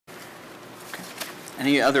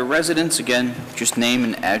Any other residents? Again, just name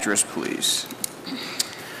and address, please.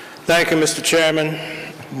 Thank you, Mr. Chairman.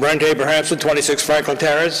 Brent Abrahamson, 26 Franklin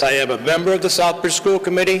Terrace. I am a member of the Southbridge School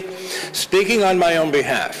Committee, speaking on my own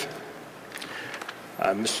behalf.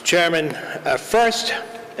 Mr. Chairman, first,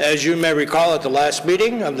 as you may recall at the last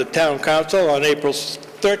meeting of the Town Council on April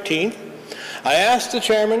 13th, I asked the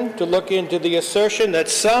chairman to look into the assertion that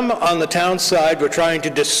some on the town side were trying to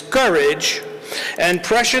discourage and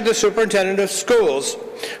pressure the superintendent of schools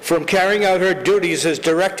from carrying out her duties as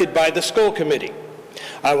directed by the school committee.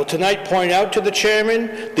 I will tonight point out to the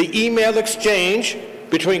chairman the email exchange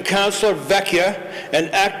between Councilor Vecchia and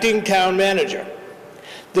acting town manager.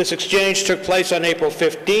 This exchange took place on April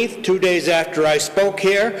 15th, 2 days after I spoke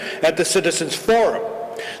here at the Citizens Forum.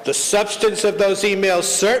 The substance of those emails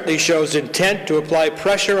certainly shows intent to apply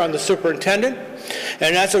pressure on the superintendent,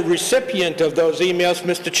 and as a recipient of those emails,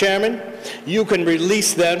 Mr. Chairman, you can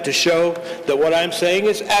release them to show that what I'm saying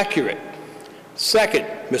is accurate. Second,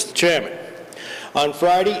 Mr. Chairman, on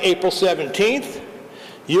Friday, April 17th,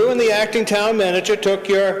 you and the acting town manager took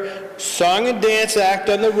your song and dance act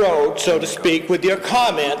on the road, so to speak, with your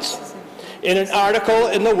comments in an article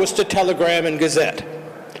in the Worcester Telegram and Gazette.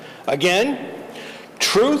 Again,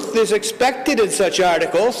 truth is expected in such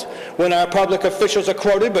articles when our public officials are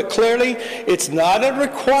quoted, but clearly it's not a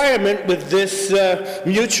requirement with this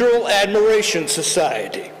mutual admiration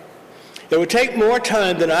society. It would take more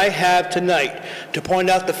time than I have tonight to point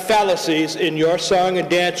out the fallacies in your song and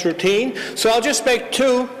dance routine, so I'll just make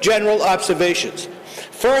two general observations.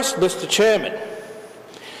 First, Mr. Chairman,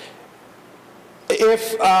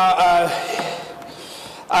 if I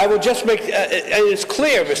will just make it is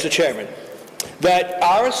clear, Mr. Chairman, that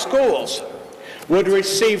our schools would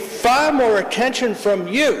receive far more attention from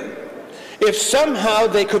you if somehow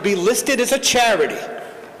they could be listed as a charity.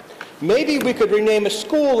 Maybe we could rename a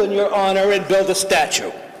school in your honor and build a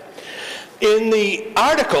statue. In the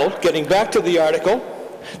article, getting back to the article,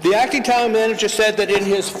 the acting town manager said that in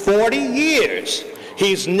his 40 years,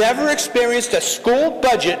 he's never experienced a school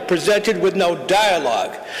budget presented with no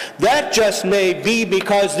dialogue. That just may be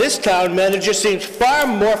because this town manager seems far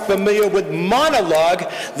more familiar with monologue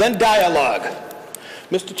than dialogue.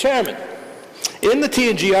 Mr. Chairman, in the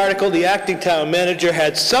T&G article, the acting town manager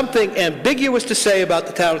had something ambiguous to say about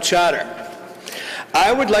the town charter.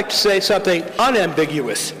 I would like to say something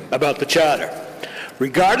unambiguous about the charter.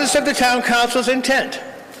 Regardless of the town council's intent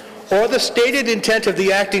or the stated intent of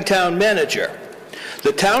the acting town manager,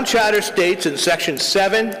 the town charter states in section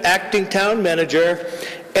 7, acting town manager,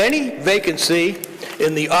 any vacancy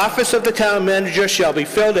in the office of the town manager shall be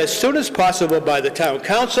filled as soon as possible by the town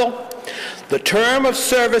council. The term of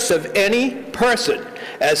service of any person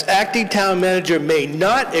as acting town manager may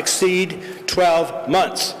not exceed 12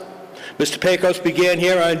 months. Mr. Pecos began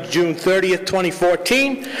here on June 30th,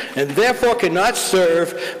 2014, and therefore cannot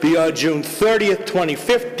serve beyond June 30th,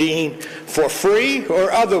 2015 for free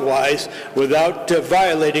or otherwise without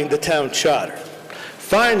violating the town charter.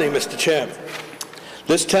 Finally, Mr. Chairman,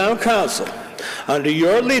 this town council, under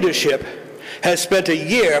your leadership, has spent a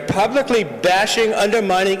year publicly bashing,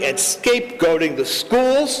 undermining, and scapegoating the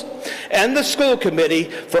schools and the school committee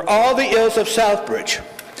for all the ills of Southbridge.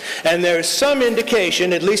 And there is some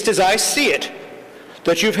indication, at least as I see it,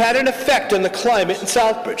 that you've had an effect on the climate in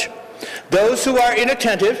Southbridge. Those who are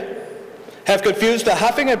inattentive have confused the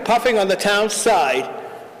huffing and puffing on the town side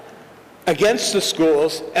against the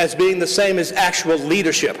schools as being the same as actual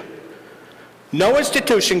leadership. No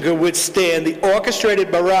institution could withstand the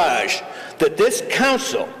orchestrated barrage that this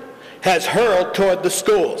council has hurled toward the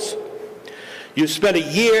schools. You spent a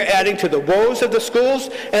year adding to the woes of the schools,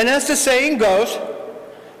 and as the saying goes,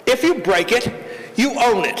 if you break it, you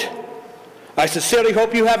own it. I sincerely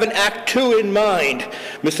hope you have an Act 2 in mind,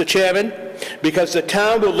 Mr. Chairman, because the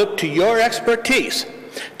town will look to your expertise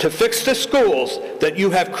to fix the schools that you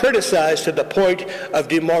have criticized to the point of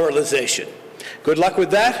demoralization. Good luck with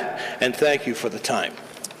that, and thank you for the time.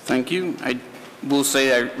 Thank you. I will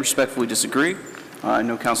say I respectfully disagree. I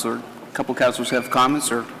know a couple councilors have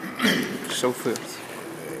comments or so forth.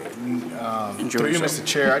 Through you, Mr.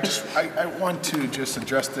 Chair, I want to just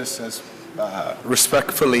address this as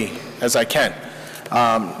respectfully as I can.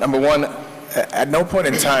 Number one, at no point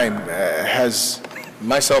in time has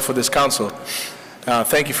myself or this council,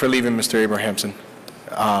 thank you for leaving, Mr. Abrahamson,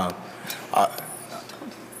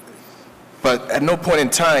 but at no point in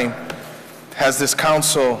time has this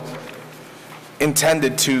council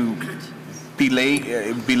intended to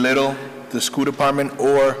belittle the school department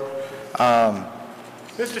or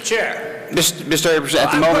Mr. Chair. Mr. Abrahamson,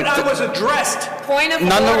 at the moment, I was addressed. Point of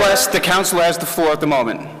nonetheless, order. the council has the floor at the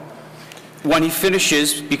moment. When he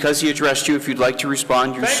finishes, because he addressed you, if you'd like to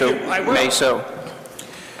respond, you may so.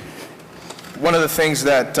 One of the things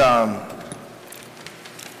that,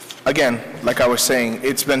 again, like I was saying,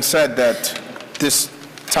 it's been said that this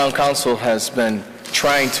town council has been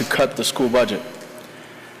trying to cut the school budget.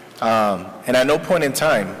 And at no point in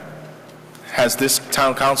time has this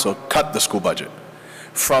town council cut the school budget.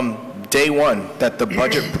 From day one that the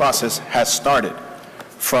budget process has started,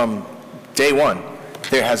 from day one,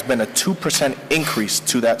 there has been a 2% increase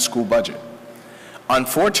to that school budget.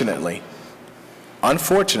 Unfortunately,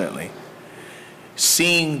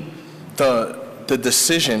 seeing the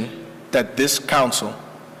decision that this council,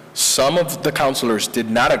 some of the councilors did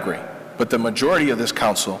not agree, but the majority of this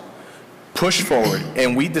council pushed forward,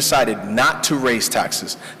 and we decided not to raise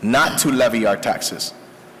taxes, not to levy our taxes.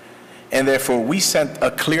 And therefore, we sent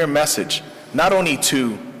a clear message, not only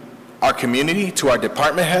to our community, to our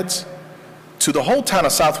department heads, to the whole town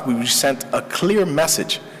of South. We sent a clear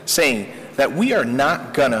message saying that we are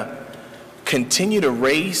not gonna continue to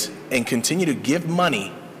raise and continue to give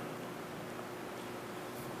money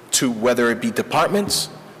to, whether it be departments,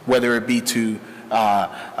 whether it be to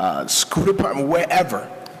school department, wherever,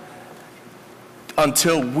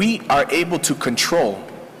 until we are able to control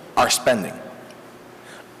our spending.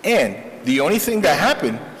 And the only thing that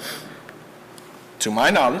happened, to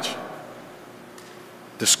my knowledge,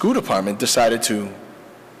 the school department decided to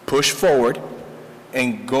push forward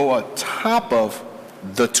and go on top of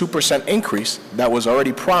the 2% increase that was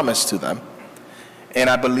already promised to them. And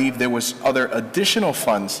I believe there was other additional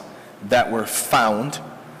funds that were found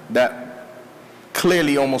that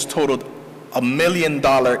clearly almost totaled $1 million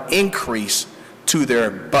increase to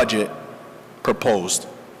their budget proposed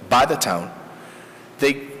by the town.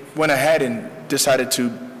 They went ahead and decided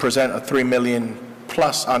to present a $3 million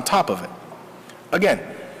plus on top of it. Again,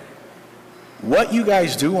 what you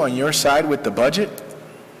guys do on your side with the budget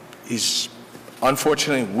is,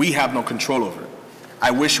 unfortunately, we have no control over it.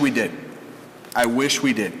 I wish we did. I wish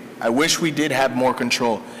we did. I wish we did have more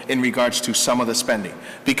control in regards to some of the spending,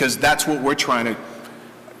 because that's what we're trying to.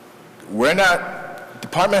 We're not,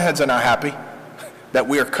 department heads are not happy that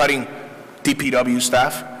we are cutting DPW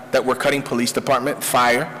staff, that we're cutting police department,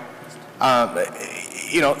 fire.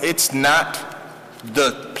 You know, it's not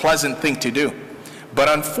the pleasant thing to do. But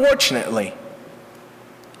unfortunately,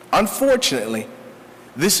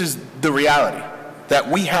 this is the reality, that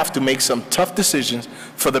we have to make some tough decisions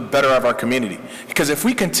for the better of our community. Because if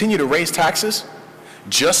we continue to raise taxes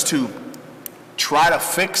just to try to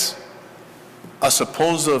fix a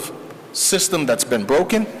supposed system that's been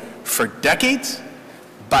broken for decades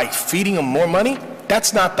by feeding them more money,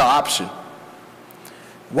 that's not the option.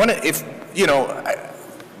 If, you know,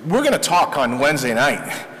 we're going to talk on Wednesday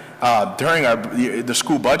night during the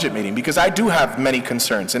school budget meeting, because I do have many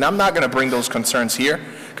concerns, and I'm not going to bring those concerns here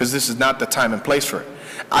because this is not the time and place for it.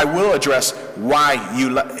 I will address why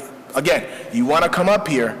again, you want to come up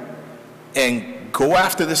here and go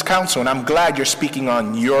after this council, and I'm glad you're speaking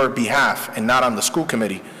on your behalf and not on the school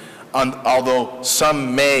committee, although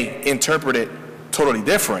some may interpret it totally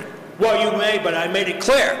different. Well, you may, but I made it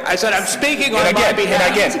clear. I said I'm speaking on my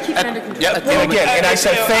behalf. And I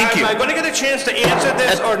said thank you. Am I going to get a chance to answer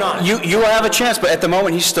this or not? You will have a chance, but at the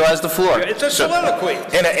moment, he still has the floor. It's a soliloquy.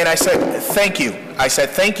 And I said thank you. I said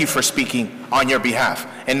thank you for speaking on your behalf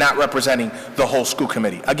and not representing the whole school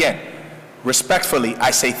committee. Again, respectfully, I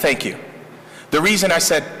say thank you. The reason I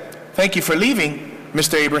said thank you for leaving,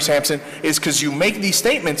 Mr. Abrahamson, is because you make these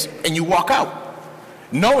statements and you walk out,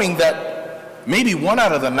 knowing that maybe 1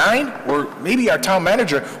 out of the 9, or maybe our town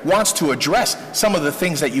manager wants to address some of the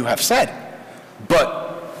things that you have said,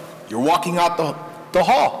 but you're walking out the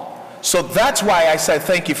hall. So that's why I said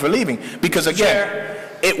thank you for leaving, because again, Chair,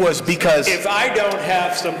 it was because... If I don't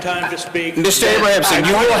have some time to speak... Mr. Abrahamson,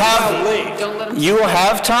 you will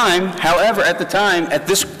have time. However, at the time, at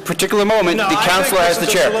this particular moment, the councilor has the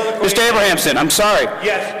chair. Mr. Abrahamson, I'm sorry.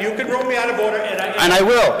 Yes, you can rule me out of order, and I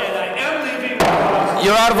will. And I am leaving.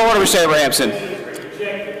 You're out of order, Mr. Abrahamson.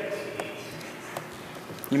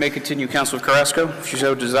 You may continue, Councilor Carrasco, if you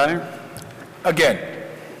so desire. Again,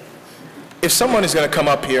 if someone is going to come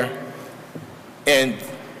up here, and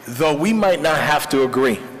though we might not have to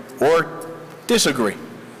agree or disagree,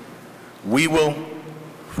 we will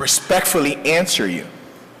respectfully answer you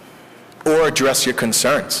or address your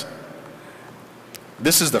concerns.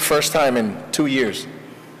 This is the first time in 2 years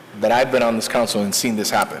that I've been on this council and seen this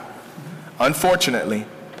happen. Unfortunately,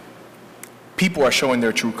 people are showing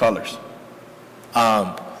their true colors.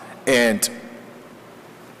 And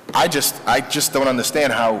I just don't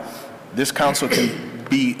understand how this council can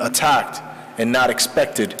be attacked and not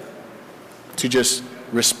expected to just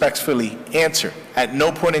respectfully answer. At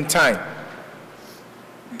no point in time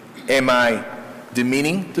am I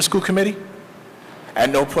demeaning the school committee. At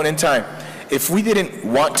no point in time. If we didn't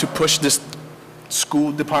want to push this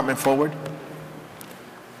school department forward,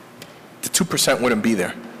 the 2% wouldn't be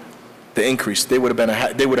there. The increase, they would have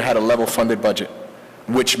had a level funded budget,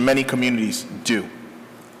 which many communities do.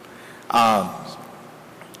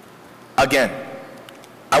 Again,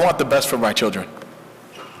 I want the best for my children.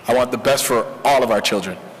 I want the best for all of our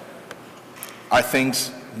children. Are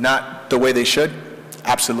things not the way they should?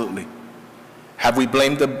 Absolutely. Have we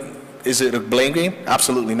blamed them? Is it a blame game?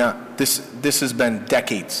 Absolutely not. This has been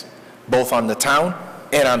decades, both on the town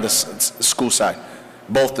and on the school side.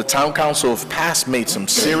 Both the town council of past made some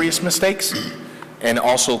serious mistakes, and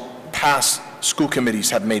also past school committees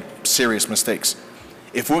have made serious mistakes.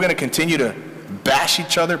 If we're going to continue to bash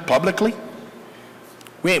each other publicly,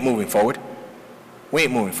 we ain't moving forward. We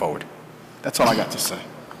ain't moving forward. That's all I got to say.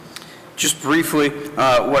 Just briefly,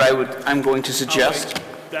 I'm going to suggest.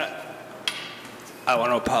 I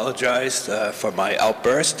want to apologize for my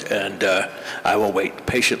outburst, and I will wait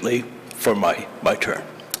patiently for my turn.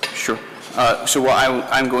 Sure. So what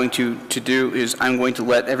I'm going to do is I'm going to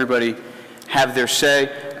let everybody have their say,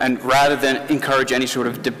 and rather than encourage any sort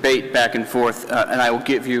of debate back and forth, and I will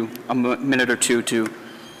give you a minute or two to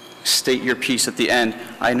state your piece at the end.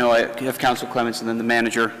 I know I have Councilor Clements and then the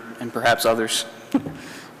manager and perhaps others.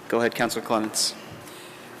 Go ahead, Councilor Clements.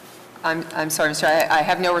 I'm sorry, Mr. I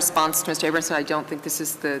have no response to Mr. Abrahamson. I don't think this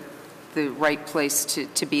is the right place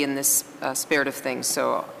to be in this spirit of things,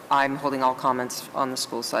 so I'm holding all comments on the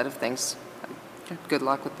school side of things. Good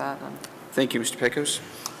luck with that. Thank you, Mr. Pecos.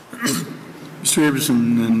 Mr.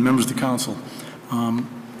 Abrahamson and members of the council,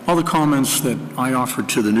 all the comments that I offered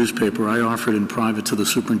to the newspaper, I offered in private to the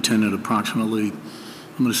superintendent approximately,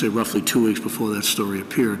 I'm going to say roughly 2 weeks before that story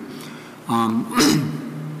appeared.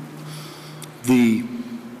 The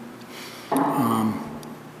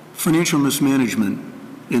financial mismanagement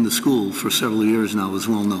in the school for several years now is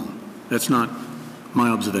well known. That's not my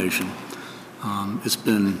observation. It's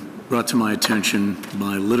been brought to my attention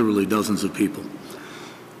by literally dozens of people.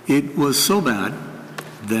 It was so bad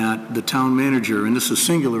that the town manager, and this is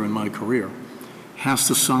singular in my career, has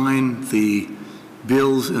to sign the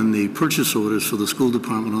bills and the purchase orders for the school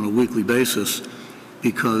department on a weekly basis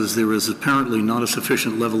because there is apparently not a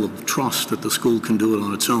sufficient level of trust that the school can do it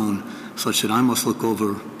on its own, such that I must look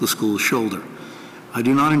over the school's shoulder. I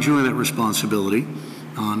do not enjoy that responsibility.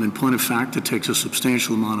 In point of fact, it takes a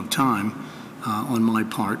substantial amount of time on my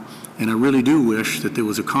part, and I really do wish that there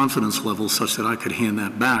was a confidence level such that I could hand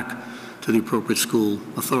that back to the appropriate school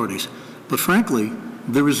authorities. But frankly,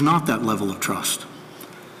 there is not that level of trust.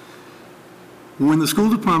 When the school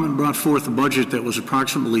department brought forth a budget that was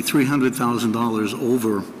approximately $300,000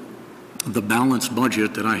 over the balanced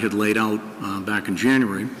budget that I had laid out back in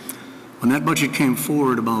January, when that budget came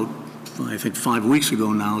forward about, I think, 5 weeks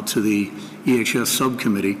ago now to the EHS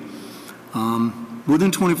subcommittee,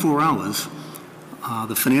 within 24 hours,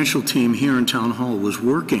 the financial team here in Town Hall was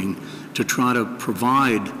working to try to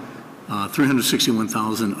provide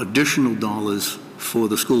 $361,000 additional dollars for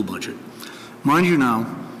the school budget. Mind you now,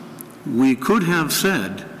 we could have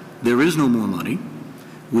said there is no more money.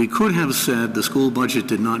 We could have said the school budget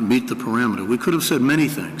did not meet the parameter. We could have said many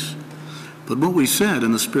things. But what we said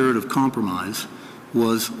in the spirit of compromise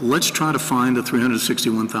was, let's try to find the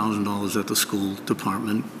 $361,000 that the school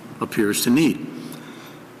department appears to need.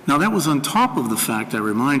 Now, that was on top of the fact, I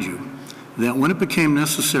remind you, that when it became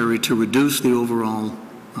necessary to reduce the overall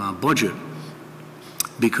budget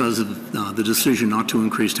because of the decision not to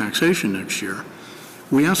increase taxation next year,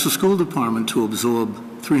 we asked the school department to absorb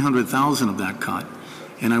 $300,000 of that cut,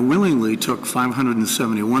 and I willingly took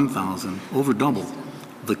 $571,000, over double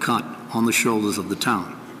the cut, on the shoulders of the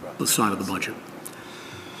town, the side of the budget.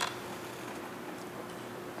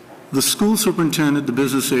 The school superintendent, the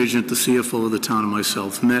business agent, the CFO of the town, and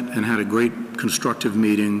myself met and had a great constructive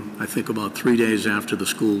meeting, I think about 3 days after the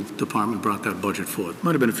school department brought that budget forth.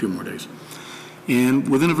 Might have been a few more days. And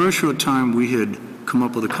within a very short time, we had come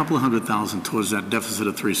up with a couple of $100,000 towards that deficit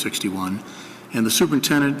of 361. And the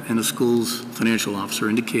superintendent and the school's financial officer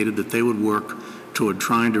indicated that they would work toward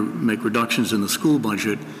trying to make reductions in the school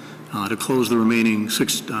budget to close the remaining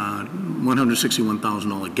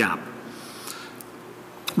 $161,000 gap.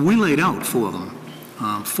 We laid out for them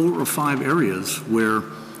 4 or 5 areas where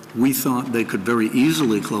we thought they could very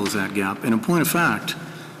easily close that gap. And in point of fact,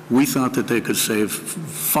 we thought that they could save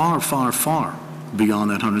far, far, far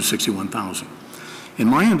beyond that $161,000. And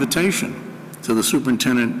my invitation to the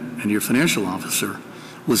superintendent and your financial officer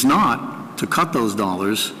was not to cut those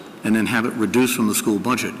dollars and then have it reduced from the school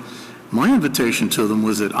budget. My invitation to them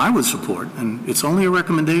was that I would support, and it's only a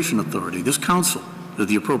recommendation authority, this council is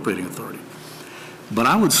the appropriating authority, but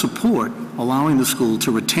I would support allowing the school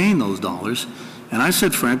to retain those dollars. And I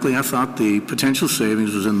said, frankly, I thought the potential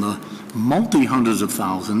savings was in the multi-hundreds of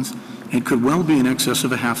thousands and could well be in excess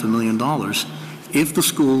of $500,000 if the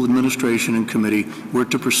school administration and committee were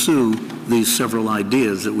to pursue these several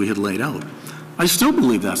ideas that we had laid out. I still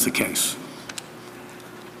believe that's the case.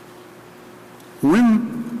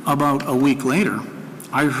 When, about a week later,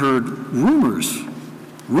 I heard rumors,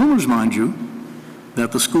 mind you,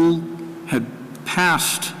 that the school had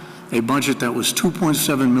passed a budget that was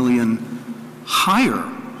 $2.7 million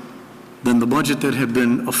higher than the budget that had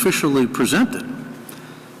been officially presented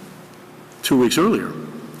 2 weeks earlier.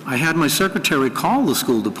 I had my secretary call the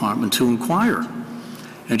school department to inquire,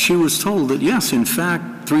 and she was told that yes, in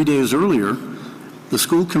fact, 3 days earlier, the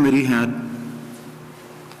school committee had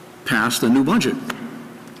passed a new budget.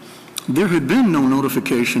 There had been no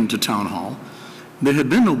notification to town hall. There had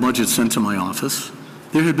been no budget sent to my office.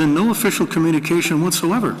 There had been no official communication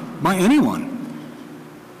whatsoever by anyone.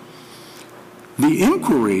 The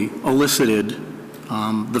inquiry elicited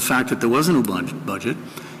the fact that there was a new budget,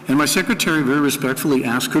 and my secretary very respectfully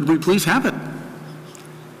asked, could we please have it?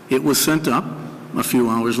 It was sent up a few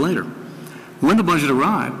hours later. When the budget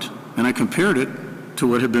arrived, and I compared it to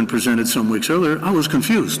what had been presented some weeks earlier, I was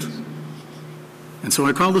confused. And so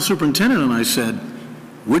I called the superintendent and I said,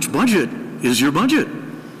 which budget is your budget?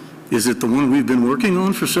 Is it the one we've been working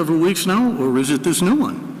on for several weeks now, or is it this new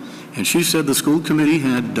one? And she said the school committee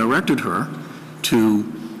had directed her to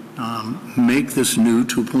make this new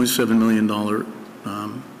 $2.7 million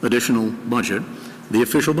additional budget the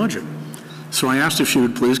official budget. So I asked if she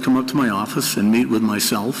would please come up to my office and meet with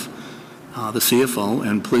myself, the CFO,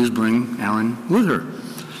 and please bring Aaron with her.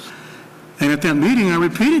 And at that meeting, I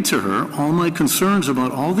repeated to her all my concerns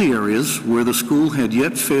about all the areas where the school had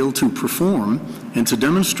yet failed to perform and to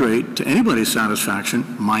demonstrate to anybody's satisfaction,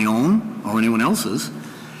 my own or anyone else's,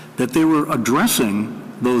 that they were addressing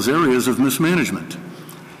those areas of mismanagement.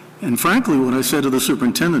 And frankly, what I said to the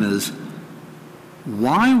superintendent is,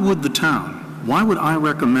 why would I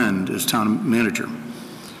recommend as town manager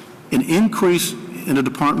an increase in a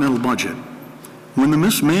departmental budget when the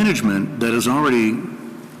mismanagement that is already,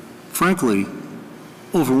 frankly,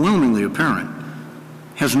 overwhelmingly apparent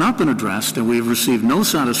has not been addressed, and we have received no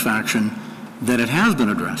satisfaction that it has been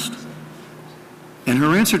addressed? And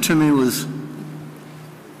her answer to me was,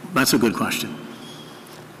 that's a good question.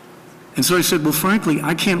 And so I said, well, frankly,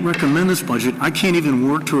 I can't recommend this budget. I can't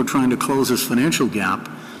even work toward trying to close this financial gap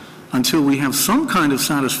until we have some kind of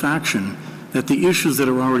satisfaction that the issues that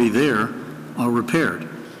are already there are repaired.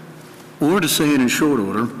 Or to say it in short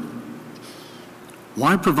order,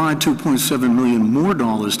 why provide $2.7 million more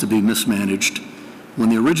dollars to be mismanaged when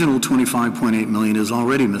the original $25.8 million is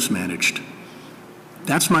already mismanaged?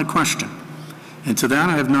 That's my question. And to that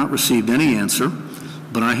I have not received any answer,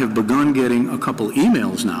 but I have begun getting a couple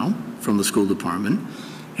emails now from the school department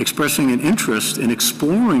expressing an interest in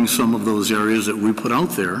exploring some of those areas that we put out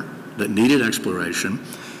there that needed exploration.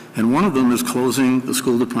 And one of them is closing the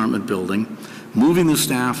school department building, moving the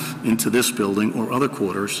staff into this building or other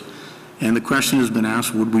quarters. And the question has been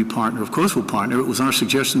asked, would we partner? Of course we'll partner. It was our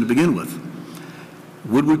suggestion to begin with.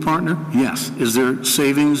 Would we partner? Yes. Is there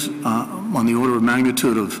savings on the order of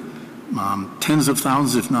magnitude of tens of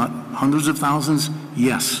thousands, if not hundreds of thousands?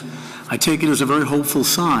 Yes. I take it as a very hopeful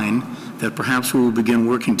sign that perhaps we will begin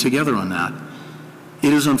working together on that.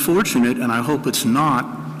 It is unfortunate, and I hope it's not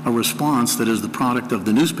a response that is the product of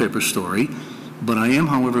the newspaper story, but I am,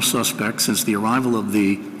 however, suspect, since the arrival of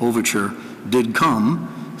the overture did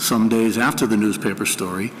come some days after the newspaper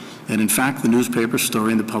story, and in fact the newspaper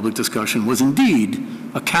story and the public discussion was indeed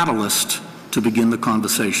a catalyst to begin the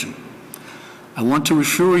conversation. I want to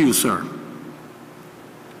assure you, sir,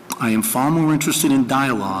 I am far more interested in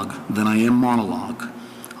dialogue than I am monologue.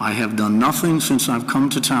 I have done nothing since I've come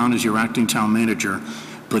to town as your acting town manager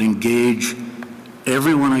but engage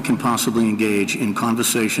everyone I can possibly engage in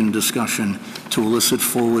conversation, discussion to elicit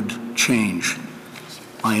forward change.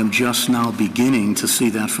 I am just now beginning to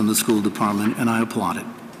see that from the school department, and I applaud it.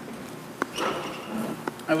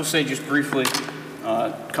 I will say just briefly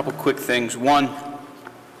a couple quick things. One,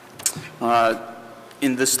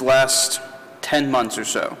 in this last 10 months or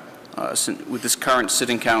so, with this current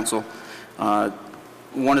sitting council,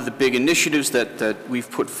 one of the big initiatives that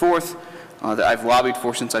we've put forth, that I've lobbied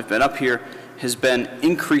for since I've been up here, has been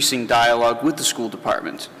increasing dialogue with the school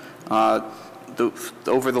department.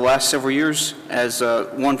 Over the last several years, as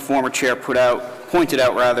one former chair pointed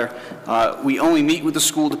out, we only meet with the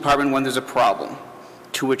school department when there's a problem,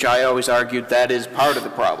 to which I always argued that is part of the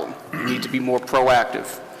problem. We need to be more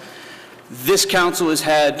proactive. This council has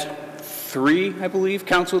had 3, I believe,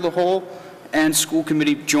 Council of the Whole and school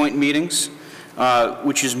committee joint meetings,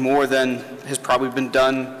 which is more than has probably been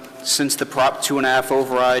done since the Prop 2.5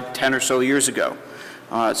 override 10 or so years ago.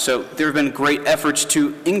 So there have been great efforts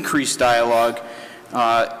to increase dialogue,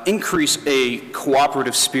 increase a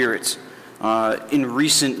cooperative spirit. In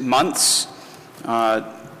recent months, I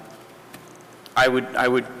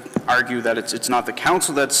would argue that it's not the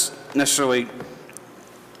council that's necessarily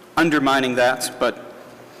undermining that, but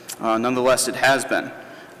nonetheless it has been.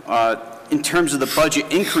 In terms of the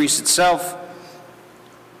budget increase itself,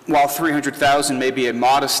 while $300,000 may be a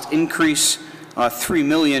modest increase, $3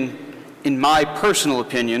 million, in my personal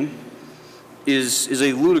opinion, is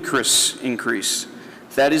a ludicrous increase.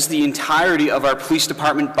 That is the entirety of our police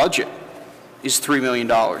department budget, is $3 million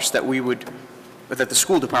that the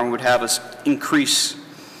school department would have us increase.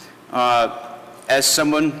 As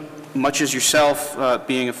someone, much as yourself,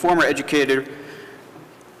 being a former educator,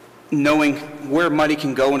 knowing where money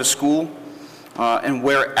can go in a school and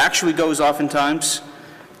where it actually goes oftentimes,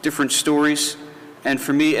 different stories. And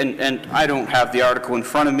for me, and I don't have the article in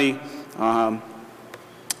front of me,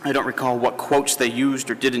 I don't recall what quotes they used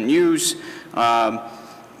or didn't use,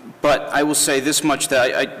 but I will say this much,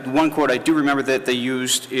 that one quote I do remember that they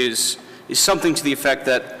used is something to the effect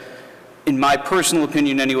that, in my personal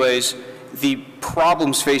opinion anyways, the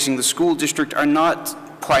problems facing the school district are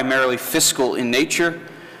not primarily fiscal in nature,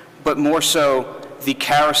 but more so the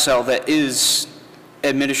carousel that is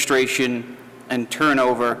administration and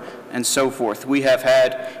turnover and so forth. We are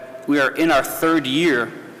in our 3rd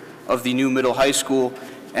year of the new middle high school,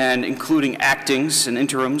 and including actings and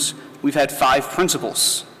interims, we've had 5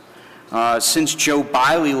 principals. Since Joe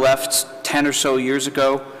Biley left 10 or so years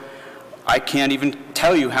ago, I can't even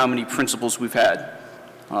tell you how many principals we've had.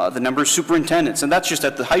 The number of superintendents, and that's just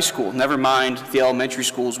at the high school, never mind the elementary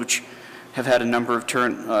schools, which have had a number of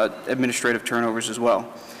administrative turnovers as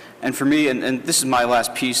well. And for me, and this is my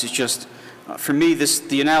last piece, is just, for me,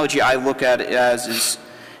 the analogy I look at it as is,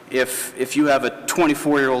 if you have a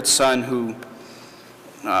 24-year-old son who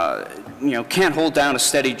can't hold down a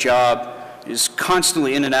steady job, is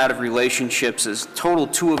constantly in and out of relationships, has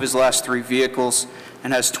totaled 2 of his last 3 vehicles,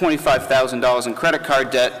 and has $25,000 in credit card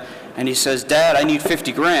debt, and he says, "Dad, I need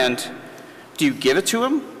 50 grand, do you give it to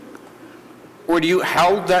him? Or do you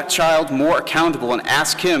hold that child more accountable and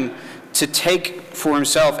ask him to take for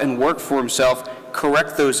himself and work for himself,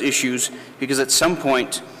 correct those issues, because at some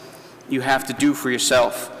point you have to do for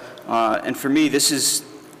yourself?" And for me, this is,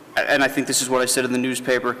 and I think this is what I said in the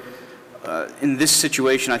newspaper, in this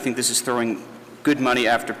situation, I think this is throwing good money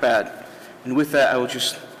after bad. And with that, I will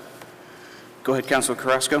just go ahead, Councilor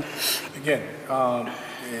Carrasco. Again,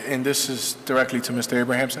 and this is directly to Mr.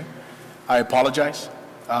 Abrahamson. I apologize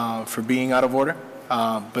for being out of order,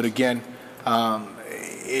 but again,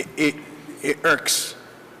 it irks.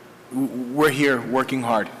 We're here working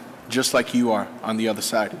hard, just like you are on the other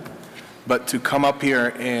side. But to come up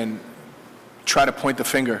here and try to point the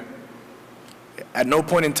finger, at no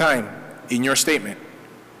point in time in your statement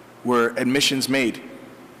were admissions made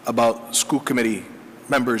about school committee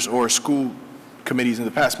members or school committees in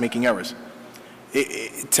the past making errors.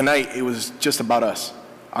 Tonight, it was just about us,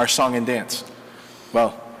 our song and dance.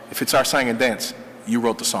 Well, if it's our song and dance, you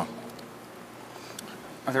wrote the song.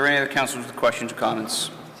 Are there any other councilors with questions or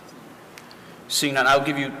comments? Seeing none, I'll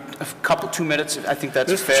give you a couple, 2 minutes. I think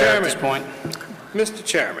that's Mr. fair Chairman, at this point. Mr.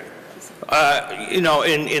 Chairman,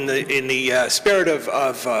 in the spirit of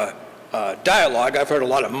dialogue, I've heard a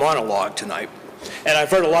lot of monologue tonight, and I've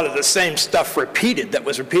heard a lot of the same stuff repeated that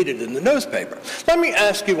was repeated in the newspaper. Let me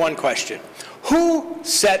ask you one question. Who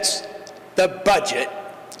sets the budget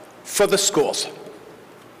for the schools?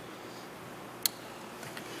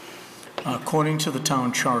 According to the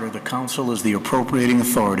town charter, the council is the appropriating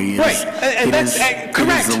authority. Right, and that's correct. It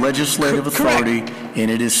is the legislative authority,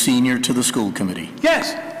 and it is senior to the school committee.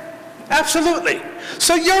 Yes, absolutely.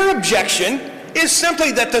 So your objection is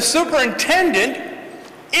simply that the superintendent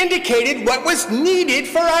indicated what was needed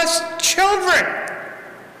for us children.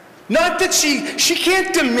 Not that she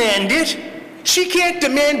can't demand it. She can't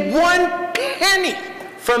demand 1 penny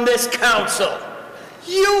from this council.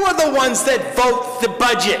 You are the ones that vote the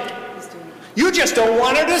budget. You just don't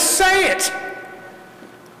want her to say it.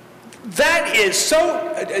 That is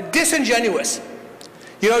so disingenuous.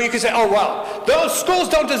 You know, you can say, oh, well, those schools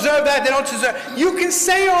don't deserve that, they don't deserve. You can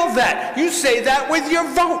say all that. You say that with your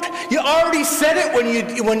vote. You already said it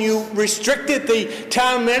when you restricted the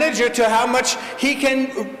town manager to how much he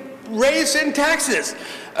can raise in taxes.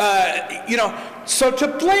 So to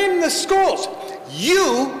blame the schools,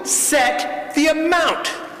 you set the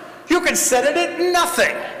amount. You can set it at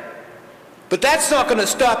nothing. But that's not going to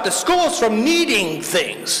stop the schools from needing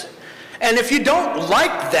things. And if you don't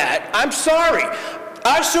like that, I'm sorry.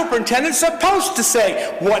 Our superintendent's supposed to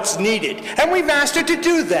say what's needed. And we've asked her to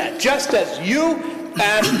do that, just as you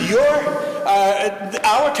asked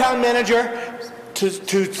our town manager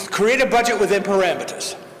to create a budget within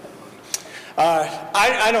parameters.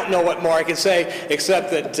 I don't know what more I can say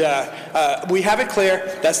except that we have it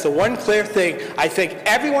clear. That's the one clear thing I think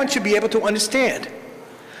everyone should be able to understand.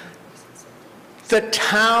 The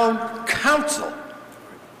town council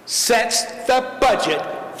sets the budget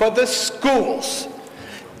for the schools.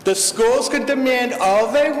 The schools can demand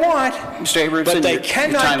all they want, Mr. Abrahamson, but they your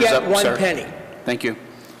cannot time is get up, one sir. penny. Thank you.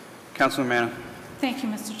 Councilman Manna. Thank you,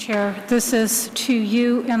 Mr. Chair. This is to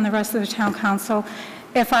you and the rest of the town council.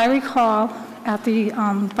 If I recall, at the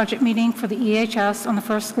budget meeting for the EHS on the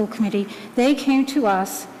first school committee, they came to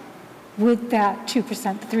us with that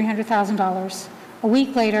 2%, the $300,000. A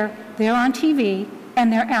week later, they're on TV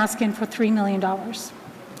and they're asking for $3 million.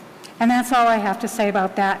 And that's all I have to say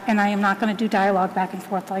about that, and I am not going to do dialogue back and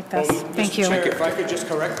forth like this. Thank you. Mr. Chair, if I could just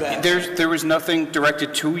correct that. There was nothing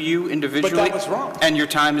directed to you individually. But that was wrong. And your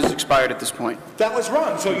time has expired at this point. That was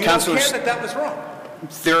wrong, so you don't care that that was wrong.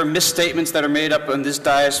 There are misstatements that are made up on this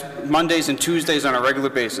dais Mondays and Tuesdays on a regular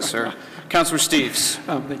basis, sir. Councilor Steves.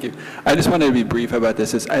 Thank you. I just wanted to be brief about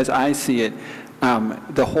this. As I see it,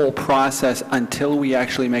 the whole process until we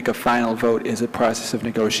actually make a final vote is a process of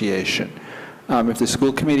negotiation. If the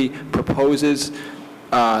school committee proposes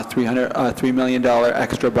 $3 million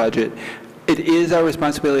extra budget, it is our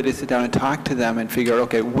responsibility to sit down and talk to them and figure out,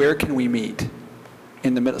 okay, where can we meet?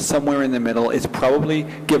 In the middle, somewhere in the middle. It's probably,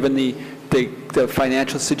 given the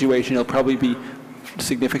financial situation, it'll probably be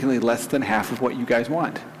significantly less than half of what you guys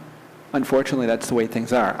want. Unfortunately, that's the way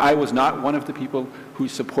things are. I was not one of the people who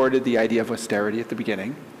supported the idea of austerity at the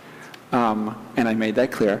beginning. And I made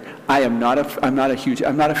that clear. I'm not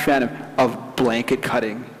a fan of blanket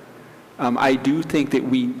cutting. I do think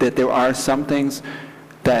that there are some things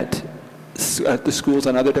that the schools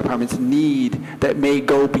and other departments need that may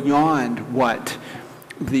go beyond what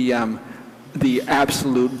the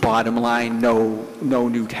absolute bottom line, no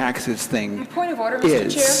new taxes thing Point of order,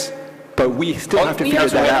 Mr. Chair. But we still have to figure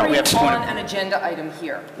that out. We are on an agenda item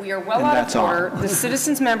here. We are well out of order. The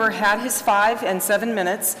citizens member had his 5 and 7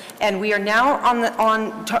 minutes, and we are now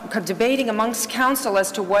debating amongst council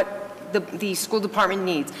as to what the school department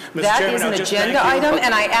needs. Mr. That Chairman, is an agenda item,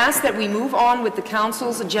 and I ask that we move on with the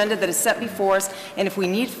council's agenda that is set before us, and if we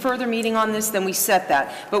need further meeting on this, then we set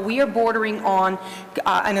that. But we are bordering on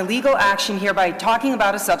an illegal action here by talking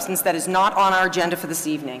about a substance that is not on our agenda for this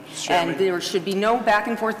evening. And there should be no back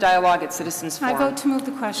and forth dialogue at citizens forum. I vote to move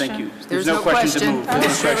the question. Thank you. There's no question to move.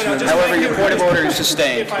 However, your point of order is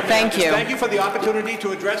sustained. Thank you. Thank you for the opportunity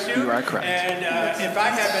to address you. You are correct. And if I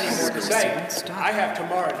have any more to say, I have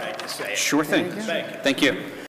tomorrow night to say it. Sure thing. Thank you.